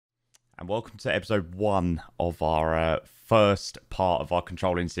and welcome to episode 1 of our first part of our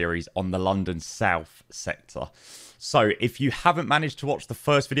controlling series on the London South sector. So if you haven't managed to watch the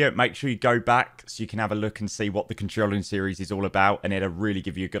first video, make sure you go back so you can have a look and see what the controlling series is all about, and it'll really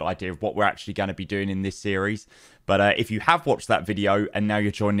give you a good idea of what we're actually going to be doing in this series. But if you have watched that video and now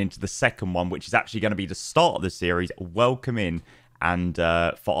you're joining into the second one, which is actually going to be the start of the series, welcome in. And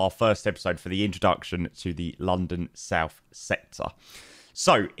for our first episode for the introduction to the London South sector.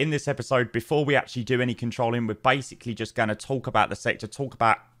 So in this episode, before we actually do any controlling, we're basically just going to talk about the sector, talk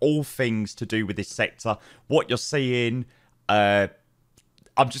about all things to do with this sector, what you're seeing. I'm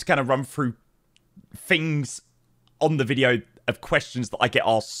just going to run through things on the video of questions that I get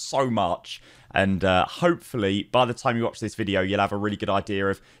asked so much. And hopefully, by the time you watch this video, you'll have a really good idea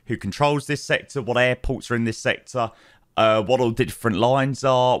of who controls this sector, what airports are in this sector, what all the different lines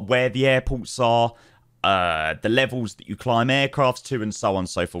are, where the airports are, the levels that you climb aircrafts to, and so on and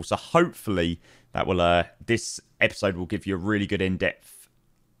so forth. So hopefully that will this episode will give you a really good in-depth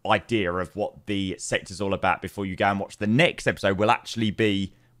idea of what the sector's all about before you go and watch the next episode. Will actually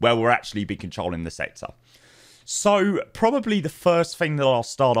be where we'll actually be controlling the sector. So probably the first thing that I'll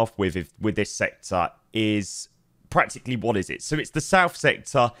start off with this sector is practically what is it? So it's the South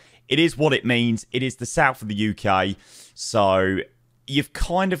sector. It is what it means. It is the south of the UK. So you've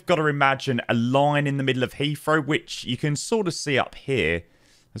kind of got to imagine a line in the middle of Heathrow, which you can sort of see up here.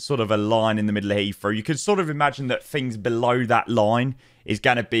 There's sort of a line in the middle of Heathrow. You can sort of imagine that things below that line is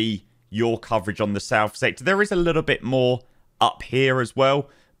going to be your coverage on the south sector. There is a little bit more up here as well.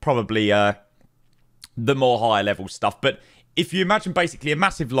 Probably the more higher level stuff. But if you imagine basically a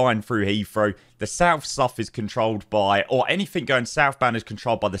massive line through Heathrow, the south stuff is controlled by, or anything going southbound is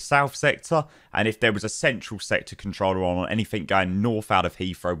controlled by the south sector. And if there was a central sector controller on, anything going north out of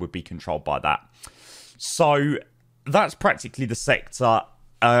Heathrow would be controlled by that. So that's practically the sector.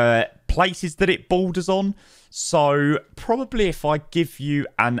 Places that it borders on. So probably if I give you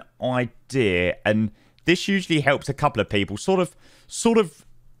an idea, and this usually helps a couple of people sort of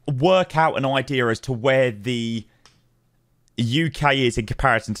work out an idea as to where the UK is in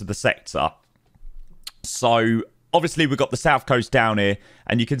comparison to the sector. So obviously we've got the south coast down here,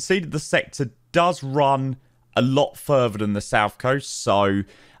 and you can see that the sector does run a lot further than the south coast. So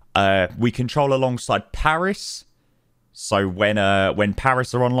we control alongside Paris. So when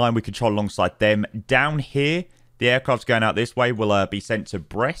Paris are online, we control alongside them. Down here, the aircraft's going out this way will be sent to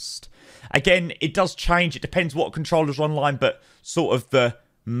Brest. Again, it does change. It depends what controllers are online, but sort of the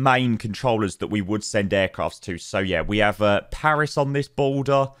main controllers that we would send aircrafts to. So yeah, we have Paris on this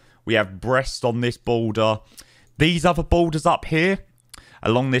border, we have Brest on this border. These other borders up here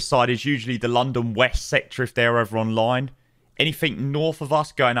along this side is usually the London West sector if they're ever online. Anything north of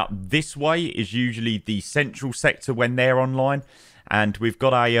us going up this way is usually the central sector when they're online. And we've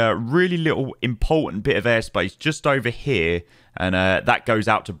got a really little important bit of airspace just over here, and that goes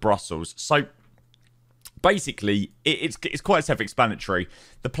out to Brussels. So basically, it's quite self-explanatory.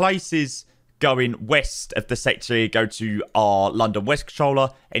 The places going west of the sector go to our London West controller.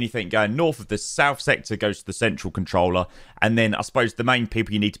 Anything going north of the south sector goes to the central controller. And then I suppose the main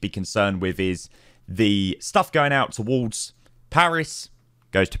people you need to be concerned with is the stuff going out towards Paris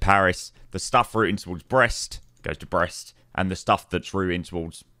goes to Paris. The stuff routing towards Brest goes to Brest. And the stuff that's routing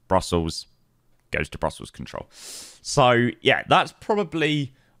towards Brussels goes to Brussels control. So yeah, that's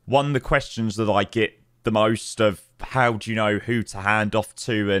probably one of the questions that I get the most of. How do you know who to hand off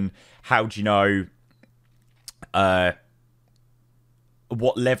to, and how do you know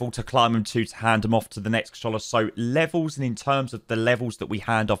what level to climb them to hand them off to the next controller? So levels, and in terms of the levels that we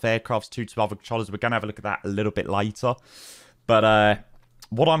hand off aircrafts to other controllers, we're going to have a look at that a little bit later. But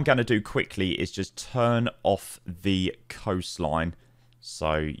what I'm going to do quickly is just turn off the coastline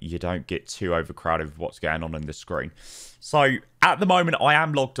so you don't get too overcrowded with what's going on the screen. So at the moment, I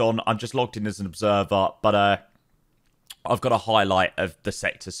am logged on. I'm just logged in as an observer, but I've got a highlight of the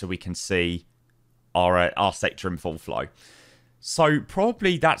sector so we can see our sector in full flow. So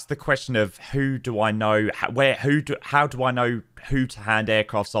probably that's the question of who do I know, how do I know who to hand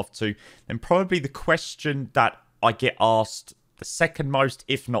aircrafts off to? And probably the question that I get asked the second most,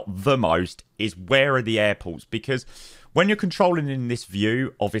 if not the most, is where are the airports? Because when you're controlling in this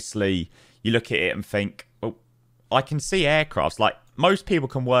view, obviously you look at it and think, well, I can see aircrafts. Like most people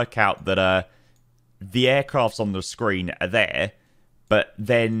can work out that the aircrafts on the screen are there, but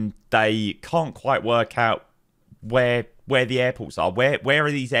then they can't quite work out where the airports are. Where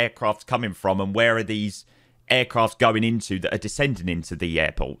are these aircrafts coming from, and where are these aircraft going into that are descending into the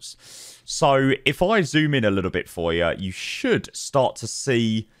airports? So if I zoom in a little bit for you, you should start to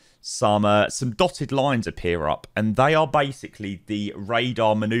see some dotted lines appear up, and they are basically the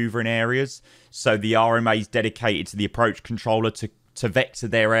radar maneuvering areas. So the RMA is dedicated to the approach controller to vector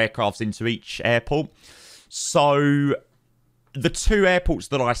their aircrafts into each airport. So the two airports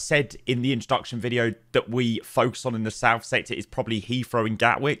that I said in the introduction video that we focus on in the south sector is probably Heathrow and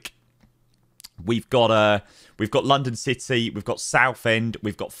Gatwick. We've got London City, we've got Southend,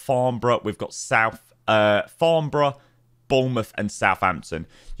 we've got Farnborough, we've got Farnborough, Bournemouth and Southampton.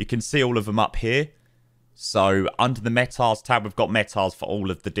 You can see all of them up here. So under the METARS tab, we've got METARS for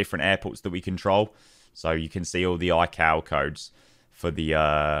all of the different airports that we control. So you can see all the ICAO codes for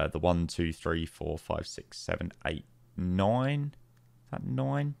the 1, 2, 3, 4, 5, 6, 7, 8, 9. Is that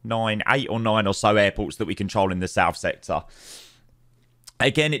 9? 8 or 9 or so airports that we control in the south sector.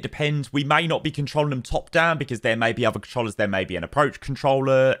 Again, it depends. We may not be controlling them top down because there may be other controllers. There may be an approach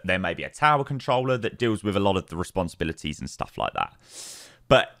controller. There may be a tower controller that deals with a lot of the responsibilities and stuff like that.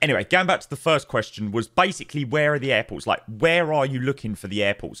 But anyway, going back to the first question was basically where are the airports? Like, where are you looking for the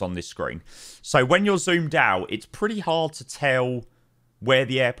airports on this screen? So when you're zoomed out, it's pretty hard to tell where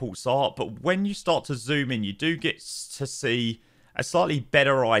the airports are. But when you start to zoom in, you do get to see a slightly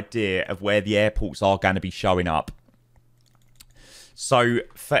better idea of where the airports are going to be showing up. So,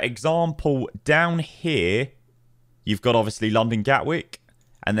 for example, down here, you've got obviously London Gatwick,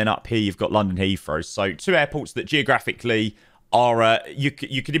 and then up here you've got London Heathrow. So, two airports that geographically are, you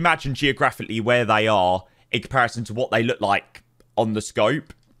could imagine geographically where they are in comparison to what they look like on the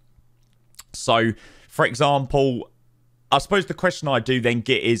scope. So, for example, I suppose the question I do then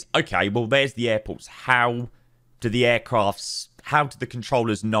get is, okay, well, there's the airports. How do the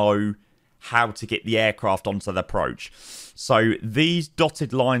controllers know how to get the aircraft onto the approach? So these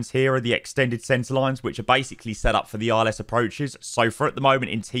dotted lines here are the extended centre lines, which are basically set up for the ILS approaches. So for at the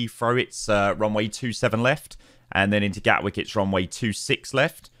moment in Heathrow, it's runway 27 left, and then into Gatwick, it's runway 26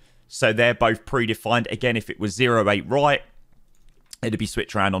 left. So they're both predefined. Again, if it was 08 right, it'd be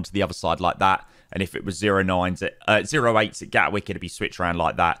switched around onto the other side like that. And if it was 08s at Gatwick, it'd be switched around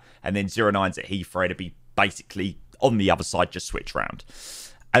like that. And then 09s at Heathrow, it'd be basically on the other side, just switch around.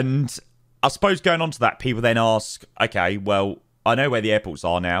 And I suppose going on to that, people then ask, okay, well, I know where the airports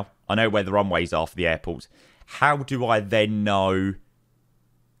are now. I know where the runways are for the airports. How do I then know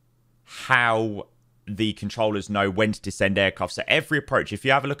how the controllers know when to descend aircraft? So every approach, if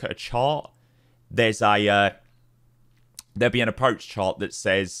you have a look at a chart, there'll be an approach chart that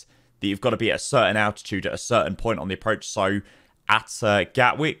says that you've got to be at a certain altitude at a certain point on the approach. So at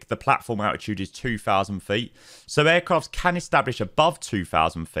Gatwick, the platform altitude is 2,000 feet. So aircrafts can establish above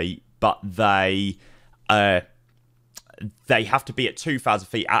 2,000 feet, but they have to be at 2,000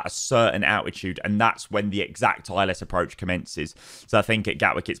 feet at a certain altitude, and that's when the exact ILS approach commences. So I think at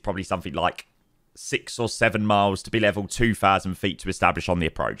Gatwick, it's probably something like 6 or 7 miles to be level 2,000 feet to establish on the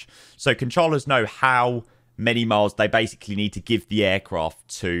approach. So controllers know how many miles they basically need to give the aircraft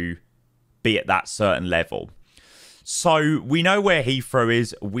to be at that certain level. So we know where Heathrow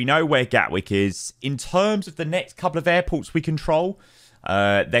is. We know where Gatwick is. In terms of the next couple of airports we control,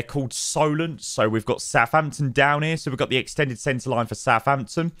 they're called Solent. So we've got Southampton down here. So we've got the extended centre line for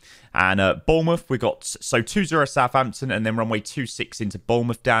Southampton. And Bournemouth, we've got 20 Southampton and then runway 26 into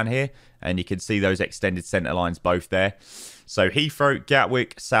Bournemouth down here. And you can see those extended centre lines both there. So Heathrow,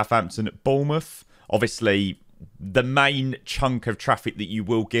 Gatwick, Southampton, Bournemouth. Obviously, the main chunk of traffic that you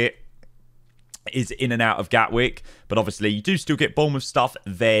will get is in and out of Gatwick, but obviously you do still get Bournemouth stuff.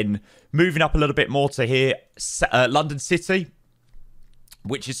 Then moving up a little bit more to here, London City,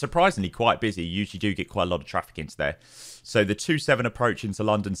 which is surprisingly quite busy. You usually do get quite a lot of traffic into there. So the 27 approach into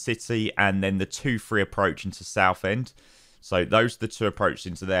London City, and then the 23 approach into Southend. So those are the two approaches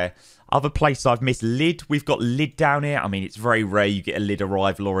into there. Other places I've missed, Lyd. We've got Lyd down here. I mean, it's very rare you get a Lyd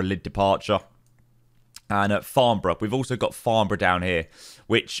arrival or a Lyd departure. And at Farnborough, we've also got Farnborough down here,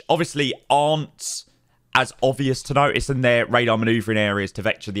 which obviously aren't as obvious to notice, in their radar manoeuvring areas to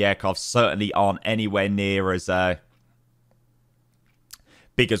vector the aircraft certainly aren't anywhere near as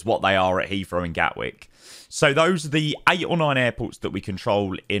big as what they are at Heathrow and Gatwick. So those are the 8 or 9 airports that we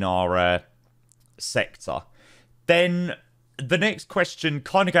control in our sector. Then the next question,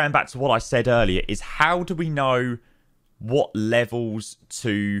 kind of going back to what I said earlier, is how do we know what levels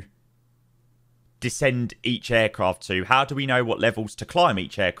to descend each aircraft to? How do we know what levels to climb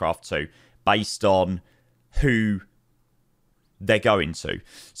each aircraft to based on who they're going to?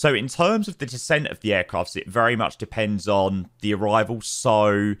 So in terms of the descent of the aircrafts, it very much depends on the arrival.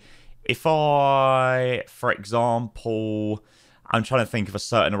 So if I, for example, I'm trying to think of a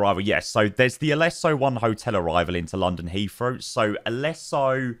certain arrival. Yes, so there's the Alesso 1 hotel arrival into London Heathrow. So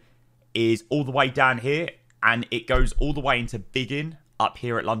Alesso is all the way down here, and it goes all the way into Biggin up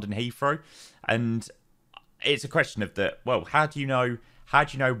here at London Heathrow. And it's a question of well, how do you know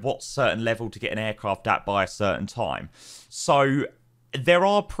what certain level to get an aircraft at by a certain time? So there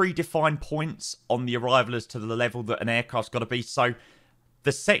are predefined points on the arrival as to the level that an aircraft's got to be. So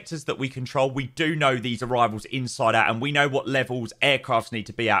the sectors that we control, we do know these arrivals inside out, and we know what levels aircrafts need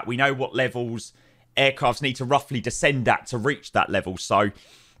to be at. We know what levels aircrafts need to roughly descend at to reach that level. So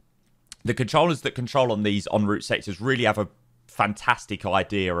the controllers that control on these en route sectors really have a fantastic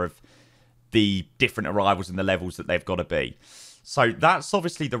idea of the different arrivals and the levels that they've got to be. So that's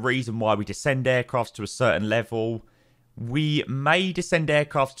obviously the reason why we descend aircrafts to a certain level. We may descend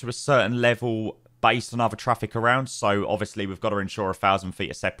aircrafts to a certain level based on other traffic around. So obviously we've got to ensure 1,000 feet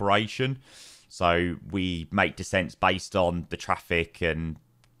of separation. So we make descents based on the traffic and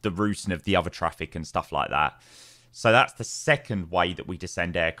the routing of the other traffic and stuff like that. So that's the second way that we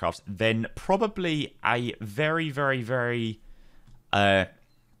descend aircrafts. Then probably a very, very, very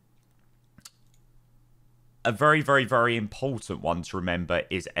very important one to remember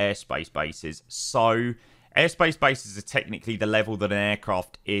is airspace bases. So airspace bases are technically the level that an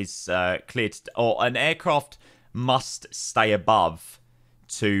aircraft is cleared, or an aircraft must stay above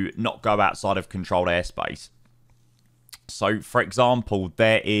to not go outside of controlled airspace. So, for example,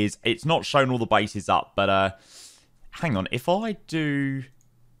 it's not shown all the bases up, but hang on, if I do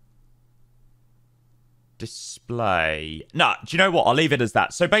display, no, do you know what, I'll leave it as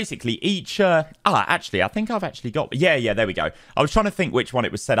that. So basically each actually I think I've actually got, yeah, there we go. I was trying to think which one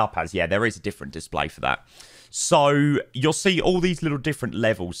it was set up as. Yeah, there is a different display for that. So you'll see all these little different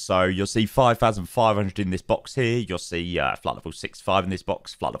levels. So you'll see 5,500 in this box here. You'll see flight level 65 in this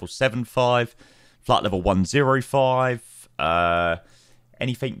box, flight level 75, flight level 105,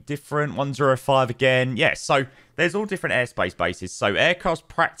 anything different, 105 again. Yeah, so there's all different airspace bases. So aircrafts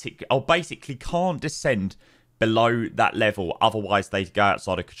basically can't descend below that level, otherwise they go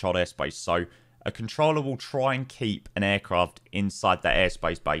outside of controlled airspace. So a controller will try and keep an aircraft inside that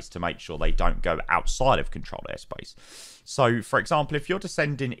airspace base to make sure they don't go outside of controlled airspace. So, for example, if you're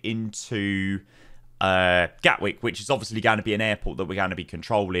descending into Gatwick, which is obviously going to be an airport that we're going to be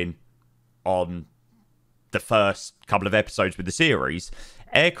controlling on the first couple of episodes with the series,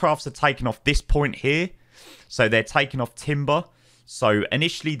 aircrafts are taken off this point here. So they're taken off timber. So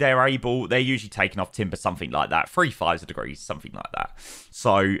initially they're usually taken off timber, something like that, 3/5 degrees, something like that.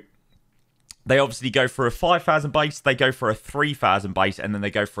 So they obviously go for a 5,000 base, they go for a 3,000 base, and then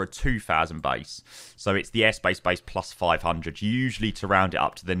they go for a 2,000 base. So it's the airspace base plus 500, usually to round it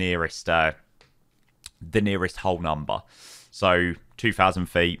up to the nearest whole number. So 2,000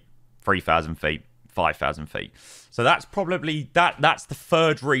 feet, 3,000 feet, 5,000 feet. So that's probably that's the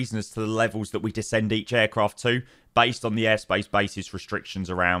third reason as to the levels that we descend each aircraft to, based on the airspace bases restrictions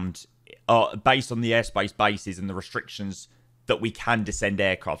around, based on the airspace bases and the restrictions that we can descend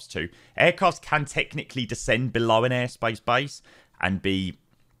aircrafts to. Aircrafts can technically descend below an airspace base and be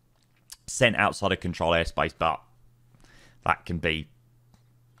sent outside of control airspace, but that can be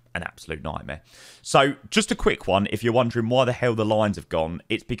an absolute nightmare. So just a quick one, if you're wondering why the hell the lines have gone,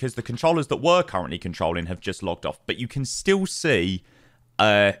 it's because the controllers that were currently controlling have just logged off, but you can still see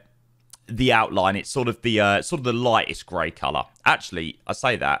the outline. It's sort of the lightest grey colour. Actually, I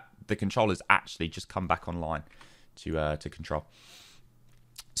say that the controllers actually just come back online to control.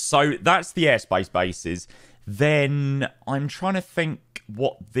 So that's the airspace bases. Then I'm trying to think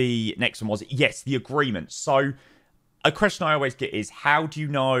what the next one was. Yes, the agreement. So a question I always get is, how do you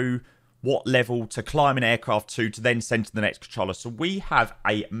know what level to climb an aircraft to then send to the next controller? So we have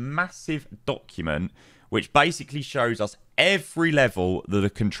a massive document which basically shows us every level that a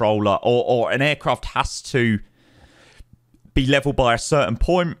controller or an aircraft has to be leveled by a certain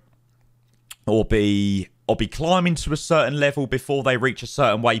point, or be climbing to a certain level before they reach a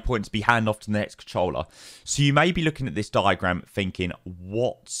certain waypoint to be handed off to the next controller. So you may be looking at this diagram thinking,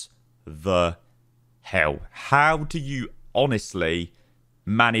 what the hell? How do you honestly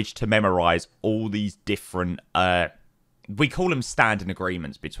manage to memorize all these different, we call them standing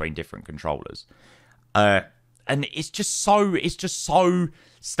agreements between different controllers? And it's just so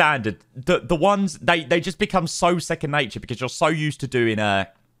standard. The ones, they just become so second nature because you're so used to doing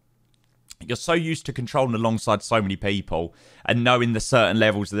you're so used to controlling alongside so many people and knowing the certain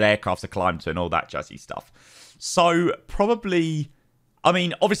levels that aircrafts are climbed to and all that jazzy stuff. So probably, I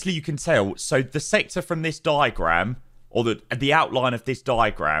mean, obviously you can tell. So the sector from this diagram, or the outline of this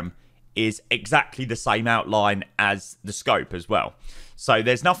diagram, is exactly the same outline as the scope as well. So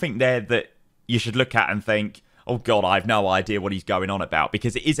there's nothing there that you should look at and think, oh God, I have no idea what he's going on about,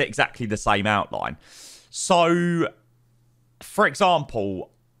 because it is exactly the same outline. So, for example,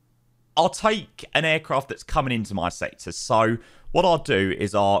 I'll take an aircraft that's coming into my sector. So what I'll do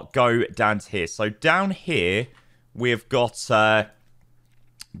is I'll go down to here. So down here, we've got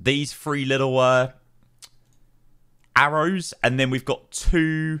these three little arrows, and then we've got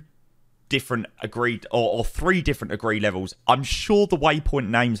two different agreed or three different agreed levels. I'm sure the waypoint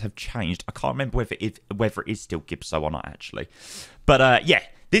names have changed. I can't remember whether it is still Gibso or not, actually. But yeah,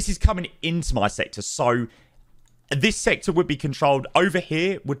 this is coming into my sector. So this sector would be controlled over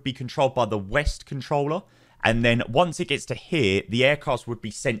here, would be controlled by the West controller. And then once it gets to here, the aircraft would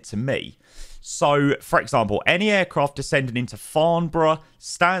be sent to me. So, for example, any aircraft descending into Farnborough,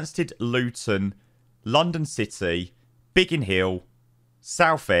 Stansted, Luton, London City, Biggin Hill,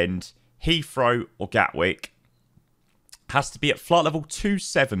 Southend, Heathrow or Gatwick has to be at flight level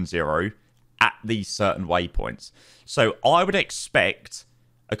 270 at these certain waypoints. So I would expect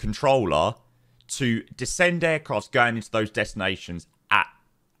a controller to descend aircraft going into those destinations at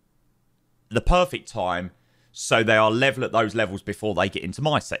the perfect time, so they are level at those levels before they get into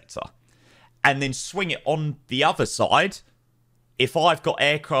my sector. And then swing it on the other side. If I've got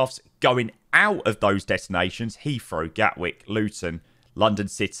aircrafts going out of those destinations, Heathrow, Gatwick, Luton, London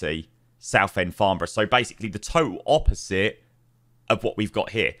City, Southend, Farnborough. So basically the total opposite of what we've got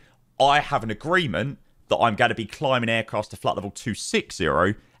here. I have an agreement that I'm going to be climbing aircraft to flight level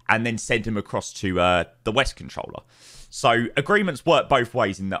 260 and then send them across to the West controller. So agreements work both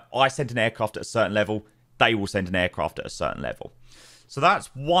ways in that I send an aircraft at a certain level, they will send an aircraft at a certain level. So that's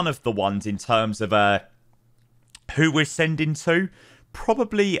one of the ones in terms of who we're sending to.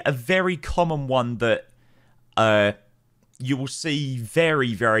 Probably a very common one that you will see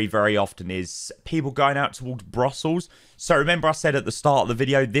very, very, very often is people going out towards Brussels. So remember I said at the start of the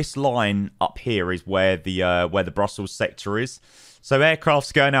video, this line up here is where the Brussels sector is. So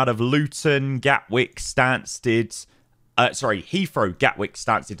aircraft's going out of Luton, Gatwick, Stansted, Heathrow, Gatwick,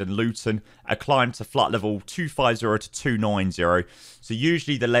 Stansted and Luton are climbed to flight level 250 to 290. So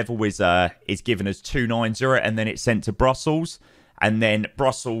usually the level is given as 290 and then it's sent to Brussels. And then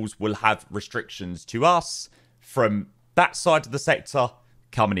Brussels will have restrictions to us from that side of the sector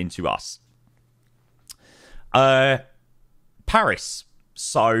coming into us. Paris.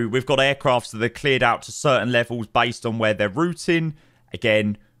 So we've got aircrafts that are cleared out to certain levels based on where they're routing.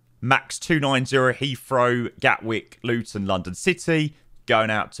 Again, max 290 Heathrow, Gatwick, Luton, London City, going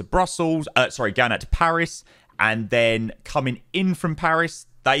out to going out to Paris, and then coming in from Paris,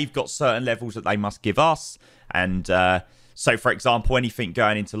 they've got certain levels that they must give us. And so, for example, anything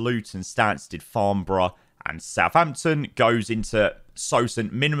going into Luton, Stansted, Farnborough, and Southampton goes into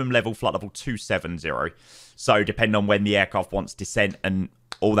SOSAN minimum level flight level 270. So depending on when the aircraft wants descent and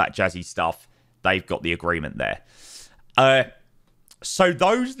all that jazzy stuff, they've got the agreement there. So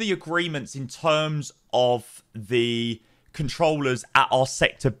those are the agreements in terms of the controllers at our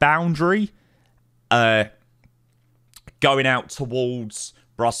sector boundary, going out towards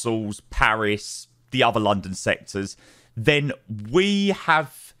Brussels, Paris, the other London sectors. Then we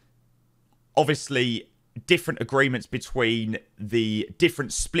have obviously different agreements between the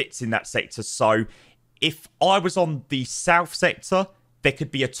different splits in that sector. So if I was on the south sector, there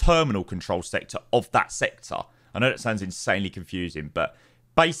could be a terminal control sector of that sector. I know that sounds insanely confusing, but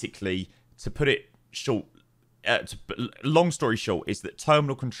basically, to put it short, long story short, is that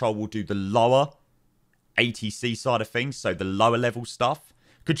terminal control will do the lower ATC side of things, so the lower level stuff,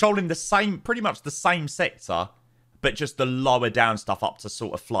 controlling the same, pretty much the same sector, but just the lower down stuff up to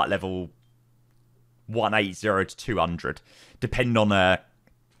sort of flight level 180 to 200, depending on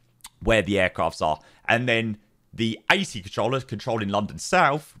where the aircrafts are. And then the AC controllers controlling London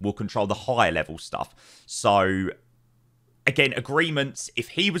South will control the higher level stuff. So again, agreements, if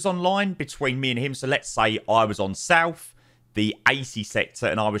he was online between me and him, so let's say I was on South, the AC sector,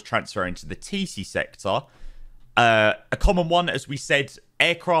 and I was transferring to the TC sector, a common one, as we said,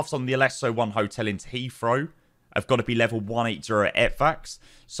 aircrafts on the Alesso 1 hotel into Heathrow have got to be level 180 at ETVAX.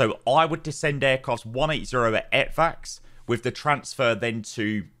 So I would descend aircraft 180 at ETVAX with the transfer then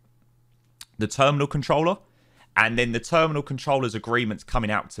to the terminal controller. And then the terminal controller's agreements coming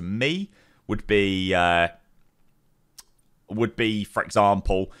out to me would be, for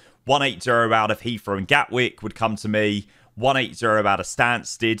example, 180 out of Heathrow and Gatwick would come to me, 180 out of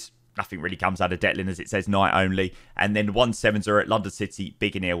Stansted. Nothing really comes out of Detlin, as it says night only. And then 170 at London City,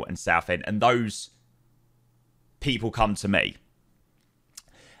 Biggin Hill and Southend. And those people come to me.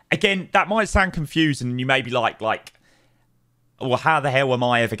 Again, that might sound confusing, and you may be like, well, how the hell am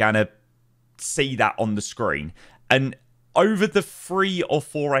I ever going to see that on the screen? And over the 3 or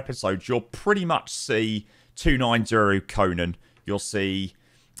 4 episodes, you'll pretty much see 290 Conan. You'll see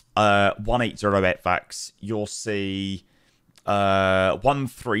 180 ETVAX. You'll see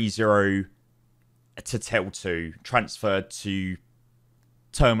 130 to Tel 2 transferred to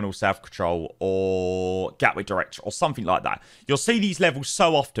Terminal South Control or Gatwick Director or something like that. You'll see these levels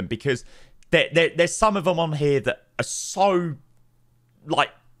so often because there's some of them on here that are so, like,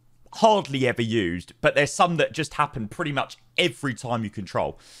 hardly ever used, but there's some that just happen pretty much every time you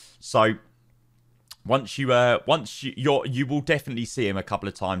control. So you will definitely see him a couple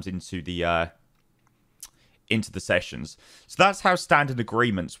of times into the sessions. So that's how standard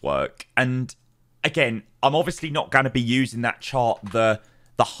agreements work. And again, I'm obviously not going to be using that chart the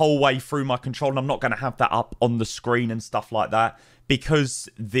whole way through my control, and I'm not going to have that up on the screen and stuff like that because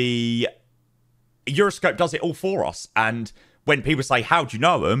the Euroscope does it all for us. And when people say, how do you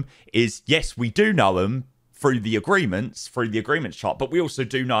know them? Is yes, we do know them through the agreements chart, but we also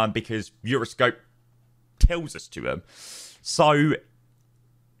do know them because Euroscope tells us to them. So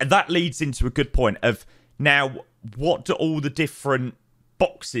that leads into a good point of, now, what do all the different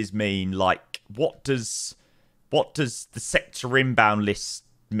boxes mean? Like, what does the sector inbound list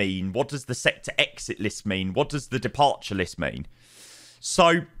mean? What does the sector exit list mean? What does the departure list mean?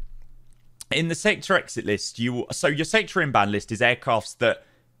 So in the sector exit list, your sector inbound list is aircrafts that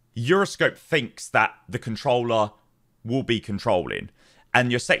Euroscope thinks that the controller will be controlling.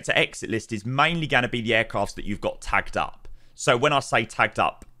 And your sector exit list is mainly going to be the aircrafts that you've got tagged up. So when I say tagged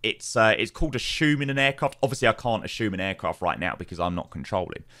up, it's called assuming an aircraft. Obviously, I can't assume an aircraft right now because I'm not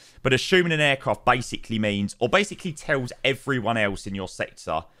controlling. But assuming an aircraft basically means, or basically tells everyone else in your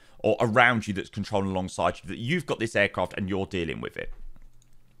sector or around you that's controlling alongside you that you've got this aircraft and you're dealing with it.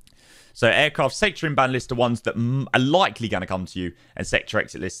 So aircraft sector inbound list are ones that are likely going to come to you, and sector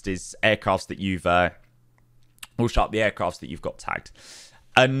exit list is aircrafts that you've will show up the aircrafts that you've got tagged.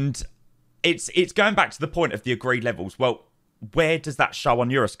 And it's going back to the point of the agreed levels. Well, where does that show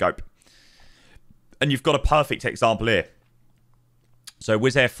on Euroscope? And you've got a perfect example here. So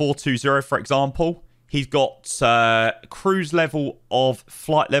Wizz Air 420, for example, he's got cruise level of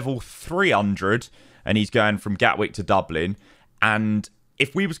flight level 300, and he's going from Gatwick to Dublin. And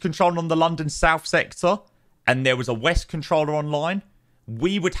if we was controlling on the London South sector and there was a West controller online,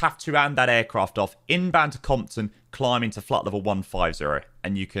 we would have to hand that aircraft off inbound to Compton, climb into flight level 150.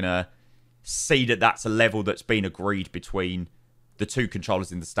 And you can see that that's a level that's been agreed between the two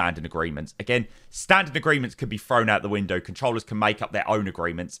controllers in the standard agreements. Again, standard agreements can be thrown out the window. Controllers can make up their own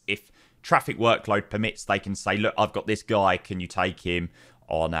agreements. If traffic workload permits, they can say, look, I've got this guy. Can you take him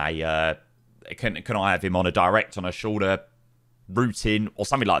on a... Can I have him on a direct, on a shorter routing or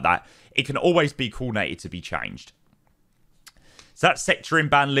something like that? It can always be coordinated to be changed. So that's sector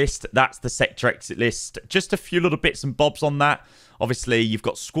inbound list. That's the sector exit list. Just a few little bits and bobs on that. Obviously, you've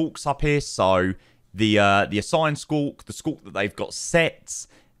got squawks up here. So the assigned squawk, the squawk that they've got set,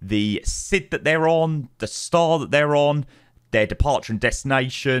 the SID that they're on, the star that they're on, their departure and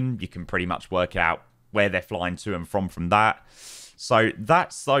destination. You can pretty much work out where they're flying to and from that. So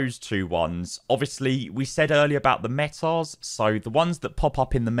that's those two ones. Obviously, we said earlier about the METARs. So the ones that pop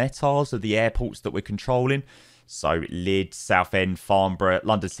up in the METARs are the airports that we're controlling. So Leeds, Southend, Farnborough,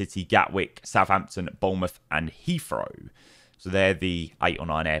 London City, Gatwick, Southampton, Bournemouth and Heathrow. So they're the 8 or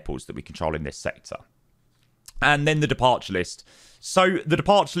 9 airports that we control in this sector. And then the departure list. So the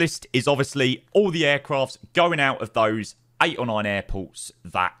departure list is obviously all the aircrafts going out of those 8 or 9 airports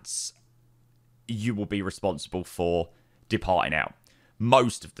that you will be responsible for departing out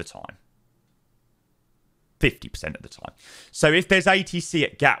most of the time. 50% of the time. So if there's ATC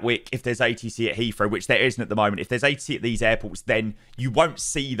at Gatwick, if there's ATC at Heathrow, which there isn't at the moment, if there's ATC at these airports, then you won't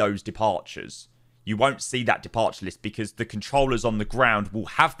see those departures. You won't see that departure list because the controllers on the ground will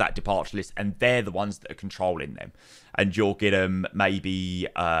have that departure list and they're the ones that are controlling them. And you'll get them maybe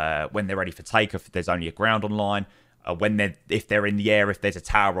when they're ready for takeoff, if there's only a ground online, if they're in the air, if there's a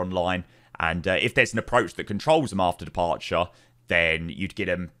tower online, and if there's an approach that controls them after departure, then you'd get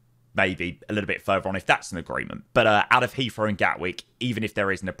them maybe a little bit further on if that's an agreement. But out of Heathrow and Gatwick, even if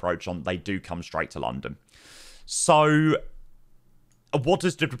there is an approach on, they do come straight to London. So what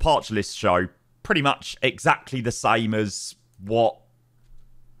does the departure list show? Pretty much exactly the same as what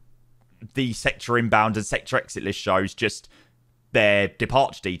the sector inbound and sector exit list shows, just their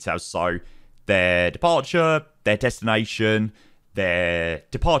departure details. So their departure, their destination, their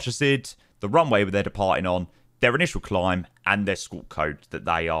departure SID, the runway where they're departing on, their initial climb, and their squawk code that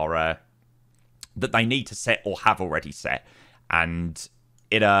they are that they need to set or have already set. And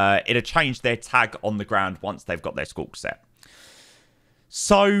it'll change their tag on the ground once they've got their squawk set.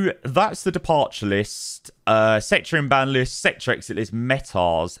 So that's the departure list, sector inbound list, sector exit list,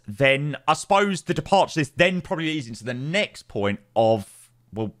 METARs. Then I suppose the departure list then probably leads into the next point of,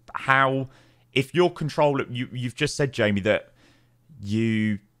 well, how, if your controller, you've just said, Jamie, that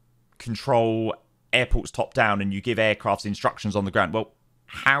you control airports top down and you give aircrafts instructions on the ground. Well,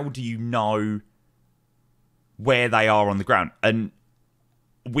 how do you know where they are on the ground? And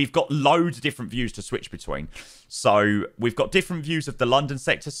we've got loads of different views to switch between. So we've got different views of the London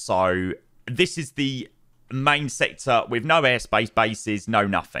sector. So this is the main sector with no airspace bases, no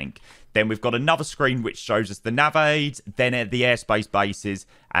nothing. Then we've got another screen which shows us the nav aids, then the airspace bases,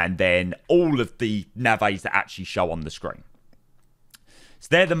 and then all of the nav aids that actually show on the screen. So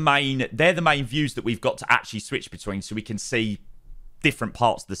they're the main views that we've got to actually switch between, so we can see different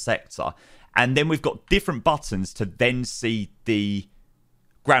parts of the sector. And then we've got different buttons to then see the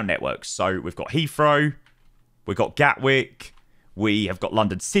ground networks. So we've got Heathrow, we've got Gatwick, we have got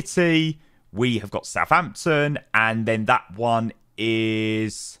London City, we have got Southampton, and then that one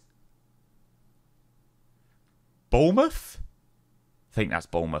is Bournemouth? I think that's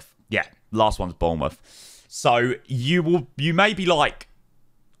Bournemouth. Yeah, last one's Bournemouth. So you may be like,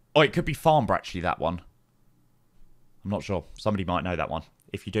 oh, it could be Farnborough actually, that one. I'm not sure. Somebody might know that one.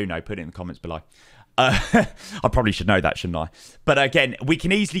 If you do know, put it in the comments below. I probably should know that, shouldn't I? But again, we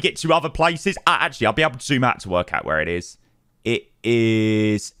can easily get to other places. Actually, I'll be able to zoom out to work out where it is. It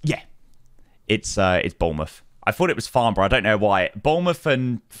is, yeah, it's Bournemouth. I thought it was Farnborough. I don't know why. Bournemouth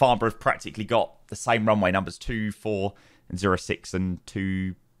and Farnborough have practically got the same runway numbers, 24 and 06 and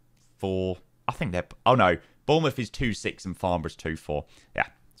 24. I think they're, oh no, Bournemouth is 26 and Farnborough's 24. Yeah,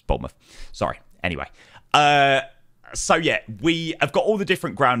 it's Bournemouth. Sorry. Anyway, so yeah, we have got all the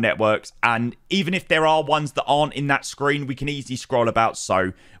different ground networks, and even if there are ones that aren't in that screen, we can easily scroll about.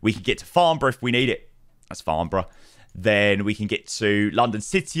 So we can get to Farnborough if we need it. That's Farnborough. Then we can get to London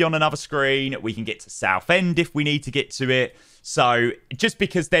City on another screen. We can get to Southend if we need to get to it. So just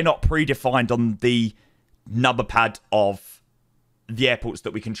because they're not predefined on the number pad of the airports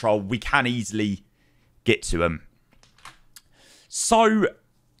that we control, we can easily get to them. So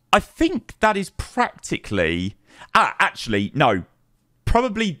I think that is practically... actually, no.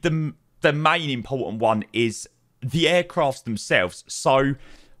 Probably the main important one is the aircrafts themselves. So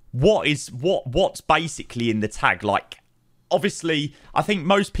what's basically in the tag? Like, obviously, I think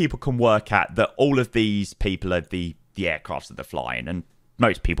most people can work out that all of these people are the aircrafts that they're flying, and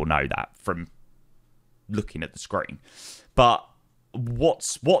most people know that from looking at the screen. But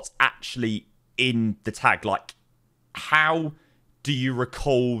what's actually in the tag? Like, how do you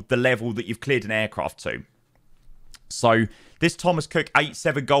recall the level that you've cleared an aircraft to? So this Thomas Cook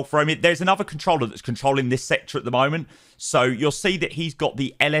 87 Golf Romeo, there's another controller that's controlling this sector at the moment. So you'll see that he's got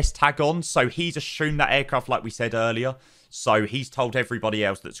the LS tag on. So he's assumed that aircraft like we said earlier. So he's told everybody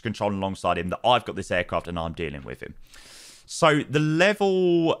else that's controlling alongside him that I've got this aircraft and I'm dealing with him. So the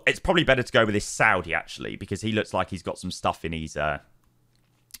level, it's probably better to go with this Saudi actually, because he looks like he's got some stuff in his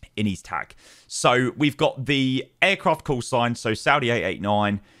tag. So we've got the aircraft call sign, so Saudi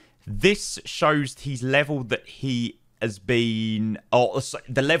 889. This shows his level that he has been, or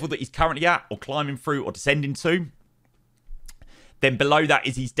the level that he's currently at, or climbing through, or descending to. Then below that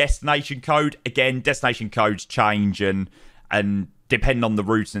is his destination code. Again, destination codes change and depend on the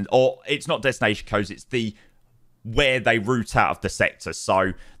route, or it's not destination codes, it's the where they route out of the sector.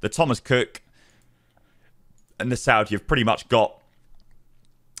 So the Thomas Cook and the Saudi have pretty much got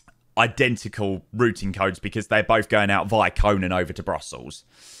identical routing codes because they're both going out via Conan over to Brussels.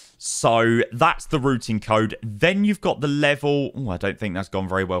 So that's the routing code. Then you've got the level. Oh, I don't think that's gone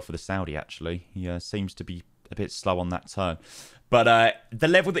very well for the Saudi, actually. He seems to be a bit slow on that turn. But the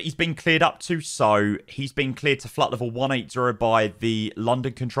level that he's been cleared up to, so he's been cleared to flight level 180 by the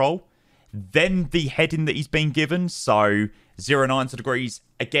London Control. Then the heading that he's been given, so 090 degrees.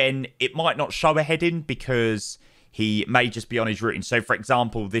 Again, it might not show a heading because he may just be on his routing. So, for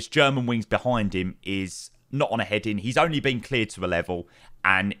example, this German wings behind him is not on a heading. He's only been cleared to a level.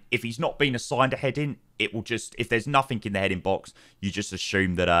 And if he's not been assigned a heading, it will just, if there's nothing in the heading box, you just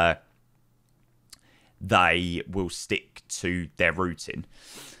assume that they will stick to their routing.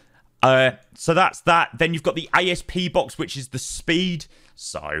 So that's that. Then you've got the ASP box, which is the speed.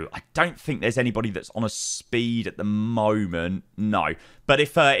 So I don't think there's anybody that's on a speed at the moment. No. But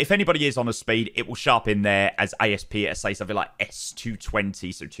if anybody is on a speed, it will show up in there as ASP at, say, something like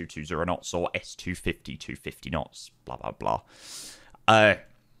S220, so 220 knots, or S250, 250 knots, blah, blah, blah. So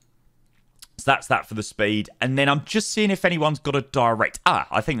that's that for the speed. And then I'm just seeing if anyone's got a direct.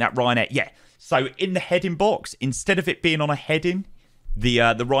 I think that Ryanair, yeah. So in the heading box, instead of it being on a heading, the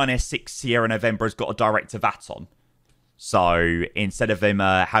Ryanair 6 Sierra November has got a direct to that on. So instead of him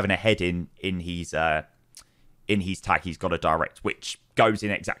having a heading in his tag, he's got a direct, which goes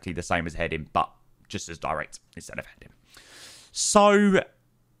in exactly the same as heading, but just as direct instead of heading. So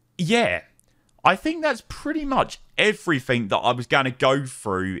yeah, I think that's pretty much everything that I was going to go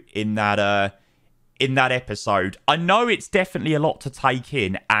through in that episode. I know it's definitely a lot to take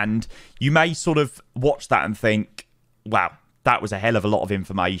in, and you may sort of watch that and think, wow, that was a hell of a lot of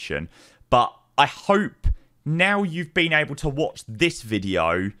information. But I hope now you've been able to watch this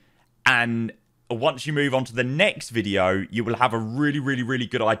video, and once you move on to the next video, you will have a really, really, really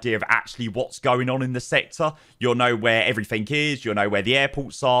good idea of actually what's going on in the sector. You'll know where everything is. You'll know where the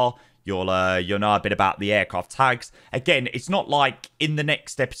airports are. You'll know a bit about the aircraft tags. Again, it's not like in the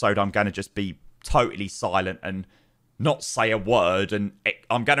next episode I'm going to just be totally silent and not say a word, and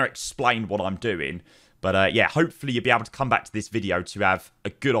I'm going to explain what I'm doing. But yeah, hopefully you'll be able to come back to this video to have a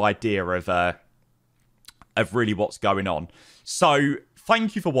good idea of really what's going on. So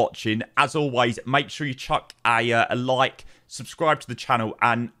thank you for watching. As always, make sure you chuck a like, subscribe to the channel,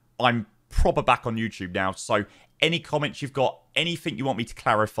 and I'm proper back on YouTube now. So any comments you've got, anything you want me to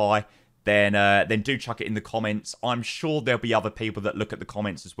clarify, then do chuck it in the comments. I'm sure there'll be other people that look at the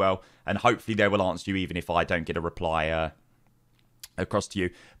comments as well, and hopefully they will answer you even if I don't get a reply across to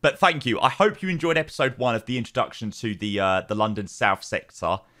you. But thank you. I hope you enjoyed episode 1 of the introduction to the London South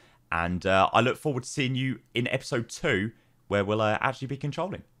sector, and I look forward to seeing you in episode 2, where we'll actually be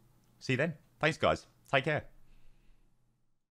controlling. See you then. Thanks, guys. Take care.